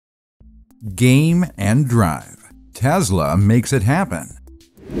Game and drive. Tesla makes it happen.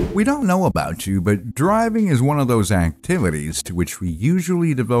 We don't know about you, but driving is one of those activities to which we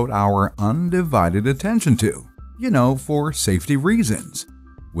usually devote our undivided attention to, for safety reasons.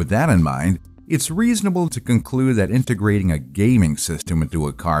 With that in mind, it's reasonable to conclude that integrating a gaming system into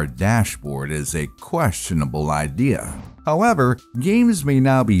a car dashboard is a questionable idea. However, games may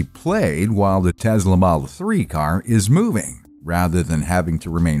now be played while the Tesla Model 3 car is moving, rather than having to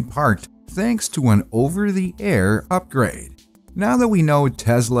remain parked thanks to an over-the-air upgrade. Now that we know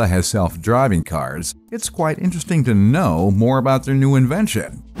Tesla has self-driving cars, it's quite interesting to know more about their new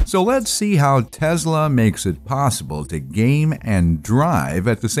invention. So let's see how Tesla makes it possible to game and drive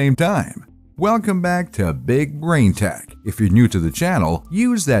at the same time. Welcome back to Big Brain Tech. If you're new to the channel,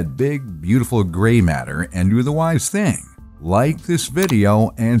 use that big, beautiful gray matter and do the wise thing. Like this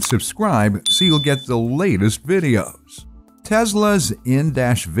video and subscribe so you'll get the latest videos. Tesla's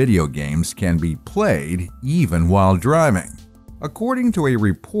in-dash video games can be played even while driving. According to a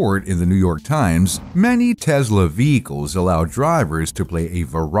report in the New York Times, many Tesla vehicles allow drivers to play a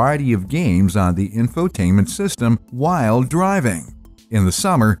variety of games on the infotainment system while driving. In the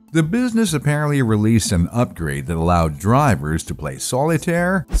summer, the business apparently released an upgrade that allowed drivers to play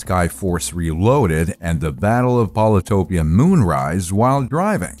Solitaire, Skyforce Reloaded, and the Battle of Polytopia Moonrise while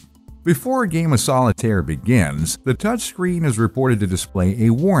driving. Before a game of Solitaire begins, the touchscreen is reported to display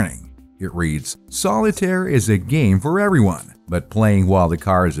a warning. It reads, "Solitaire is a game for everyone, but playing while the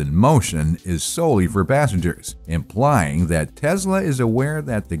car is in motion is solely for passengers," implying that Tesla is aware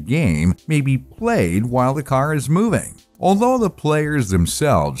that the game may be played while the car is moving. Although the players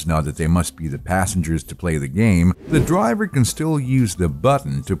themselves know that they must be the passengers to play the game, the driver can still use the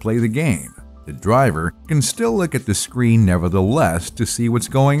button to play the game. The driver can still look at the screen nevertheless to see what's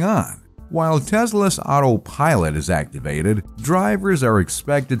going on. While Tesla's autopilot is activated, drivers are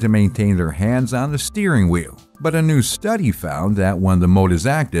expected to maintain their hands on the steering wheel. But a new study found that when the mode is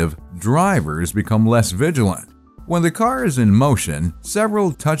active, drivers become less vigilant. When the car is in motion,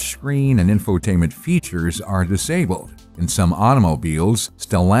 several touchscreen and infotainment features are disabled. In some automobiles,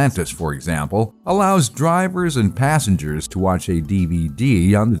 Stellantis, for example, allows drivers and passengers to watch a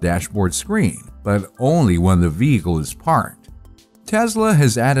DVD on the dashboard screen, but only when the vehicle is parked. Tesla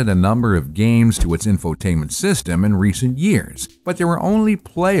has added a number of games to its infotainment system in recent years, but they were only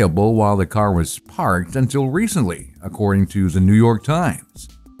playable while the car was parked until recently, according to the New York Times.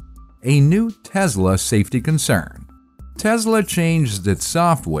 A new Tesla safety concern. Tesla changed its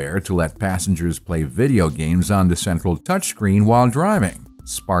software to let passengers play video games on the central touchscreen while driving,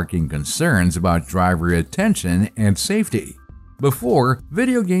 sparking concerns about driver attention and safety. Before,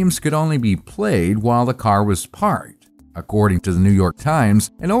 video games could only be played while the car was parked. According to the New York Times,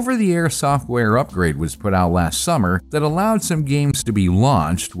 an over-the-air software upgrade was put out last summer that allowed some games to be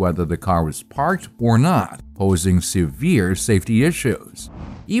launched whether the car was parked or not, posing severe safety issues.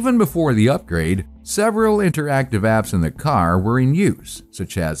 Even before the upgrade, several interactive apps in the car were in use,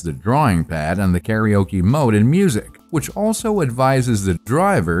 such as the drawing pad and the karaoke mode in music, which also advises the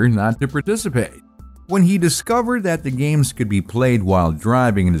driver not to participate. When he discovered that the games could be played while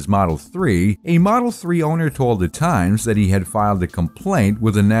driving in his Model 3, a Model 3 owner told the Times that he had filed a complaint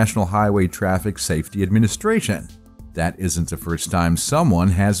with the National Highway Traffic Safety Administration. That isn't the first time someone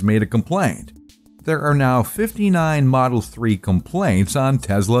has made a complaint. There are now 59 Model 3 complaints on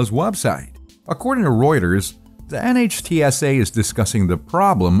Tesla's website. According to Reuters, the NHTSA is discussing the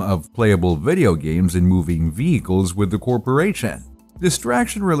problem of playable video games in moving vehicles with the corporation.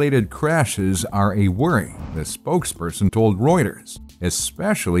 Distraction-related crashes are a worry, the spokesperson told Reuters,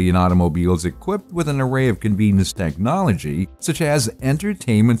 especially in automobiles equipped with an array of convenience technology such as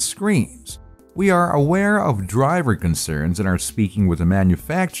entertainment screens. We are aware of driver concerns and are speaking with the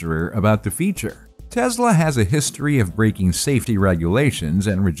manufacturer about the feature. Tesla has a history of breaking safety regulations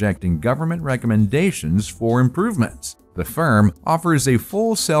and rejecting government recommendations for improvements. The firm offers a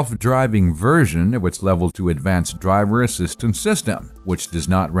full self-driving version of its Level 2 Advanced Driver Assistance System, which does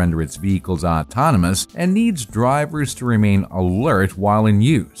not render its vehicles autonomous and needs drivers to remain alert while in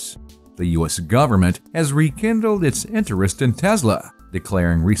use. The U.S. government has rekindled its interest in Tesla,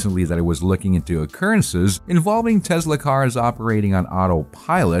 declaring recently that it was looking into occurrences involving Tesla cars operating on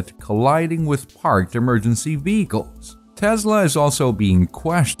autopilot colliding with parked emergency vehicles. Tesla is also being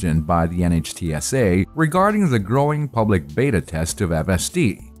questioned by the NHTSA regarding the growing public beta test of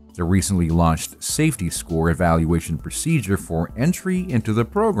FSD, the recently launched safety score evaluation procedure for entry into the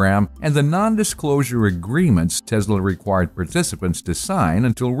program, and the non-disclosure agreements Tesla required participants to sign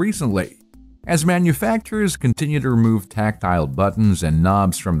until recently. As manufacturers continue to remove tactile buttons and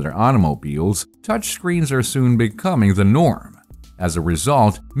knobs from their automobiles, touchscreens are soon becoming the norm. As a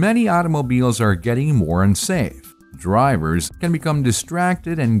result, many automobiles are getting more unsafe. Drivers can become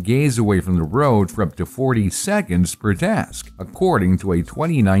distracted and gaze away from the road for up to 40 seconds per task, according to a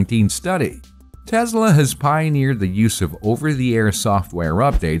 2019 study. Tesla has pioneered the use of over-the-air software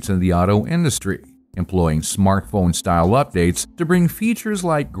updates in the auto industry, employing smartphone-style updates to bring features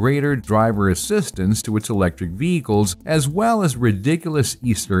like greater driver assistance to its electric vehicles, as well as ridiculous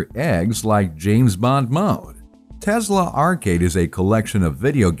Easter eggs like James Bond mode. Tesla Arcade is a collection of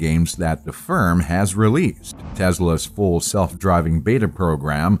video games that the firm has released. Tesla's full self-driving beta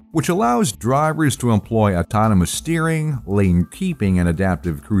program, which allows drivers to employ autonomous steering, lane keeping, and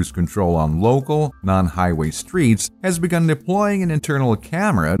adaptive cruise control on local, non-highway streets, has begun deploying an internal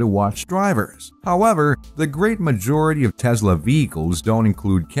camera to watch drivers. However, the great majority of Tesla vehicles don't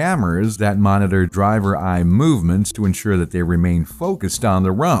include cameras that monitor driver eye movements to ensure that they remain focused on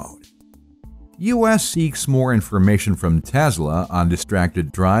the road. U.S. seeks more information from Tesla on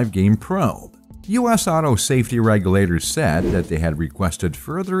distracted drive game probe. U.S. auto safety regulators said that they had requested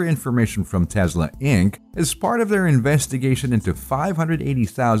further information from Tesla Inc. as part of their investigation into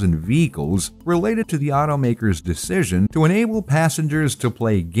 580,000 vehicles related to the automaker's decision to enable passengers to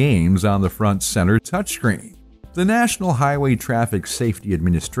play games on the front center touchscreen. The National Highway Traffic Safety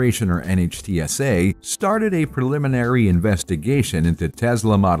Administration, or NHTSA, started a preliminary investigation into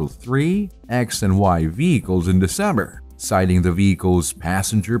Tesla Model 3, X, and Y vehicles in December, citing the vehicle's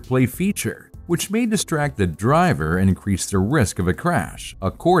passenger play feature, which may distract the driver and increase the risk of a crash,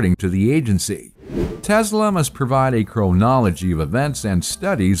 according to the agency. Tesla must provide a chronology of events and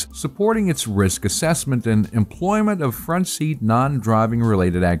studies supporting its risk assessment and employment of front-seat non-driving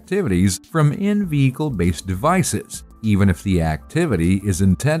related activities from in-vehicle-based devices, even if the activity is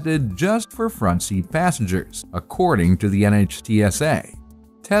intended just for front-seat passengers, according to the NHTSA.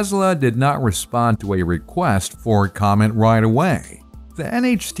 Tesla did not respond to a request for comment right away. The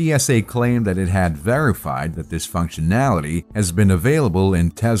NHTSA claimed that it had verified that this functionality has been available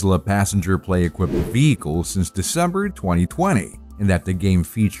in Tesla passenger play-equipped vehicles since December 2020, and that the game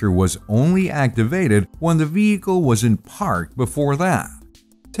feature was only activated when the vehicle was in park before that.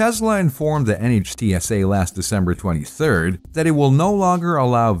 Tesla informed the NHTSA last December 23rd that it will no longer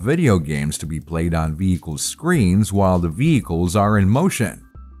allow video games to be played on vehicle screens while the vehicles are in motion.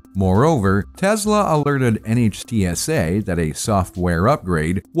 Moreover, Tesla alerted NHTSA that a software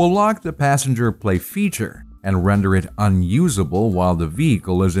upgrade will lock the passenger play feature and render it unusable while the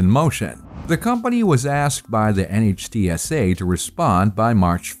vehicle is in motion. The company was asked by the NHTSA to respond by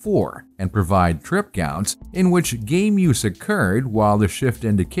March 4 and provide trip counts in which game use occurred while the shift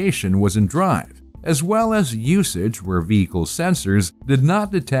indication was in drive, as well as usage where vehicle sensors did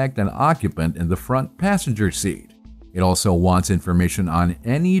not detect an occupant in the front passenger seat. It also wants information on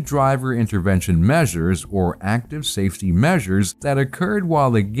any driver intervention measures or active safety measures that occurred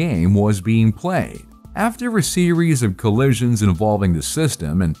while the game was being played. After a series of collisions involving the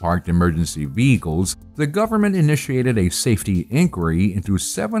system and parked emergency vehicles, the government initiated a safety inquiry into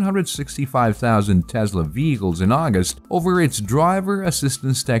 765,000 Tesla vehicles in August over its driver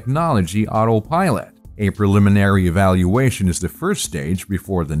assistance technology Autopilot. A preliminary evaluation is the first stage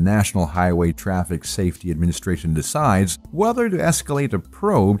before the National Highway Traffic Safety Administration decides whether to escalate a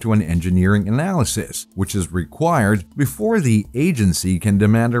probe to an engineering analysis, which is required before the agency can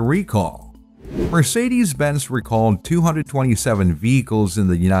demand a recall. Mercedes-Benz recalled 227 vehicles in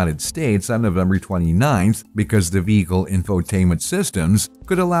the United States on November 29th because the vehicle infotainment systems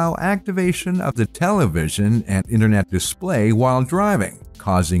could allow activation of the television and internet display while driving,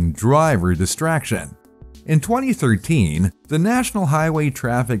 causing driver distraction. In 2013, the National Highway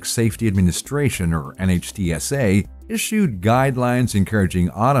Traffic Safety Administration, or NHTSA, issued guidelines encouraging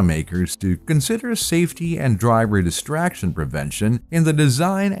automakers to consider safety and driver distraction prevention in the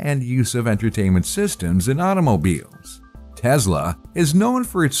design and use of entertainment systems in automobiles. Tesla is known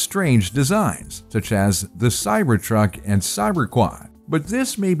for its strange designs, such as the Cybertruck and Cyberquad, but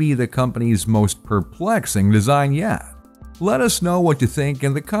this may be the company's most perplexing design yet. Let us know what you think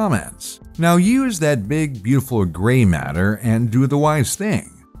in the comments. Now use that big, beautiful gray matter and do the wise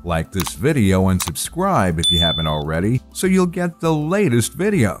thing. Like this video and subscribe if you haven't already so you'll get the latest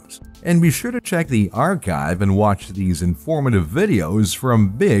videos. And be sure to check the archive and watch these informative videos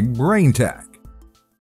from Big Brain Tech.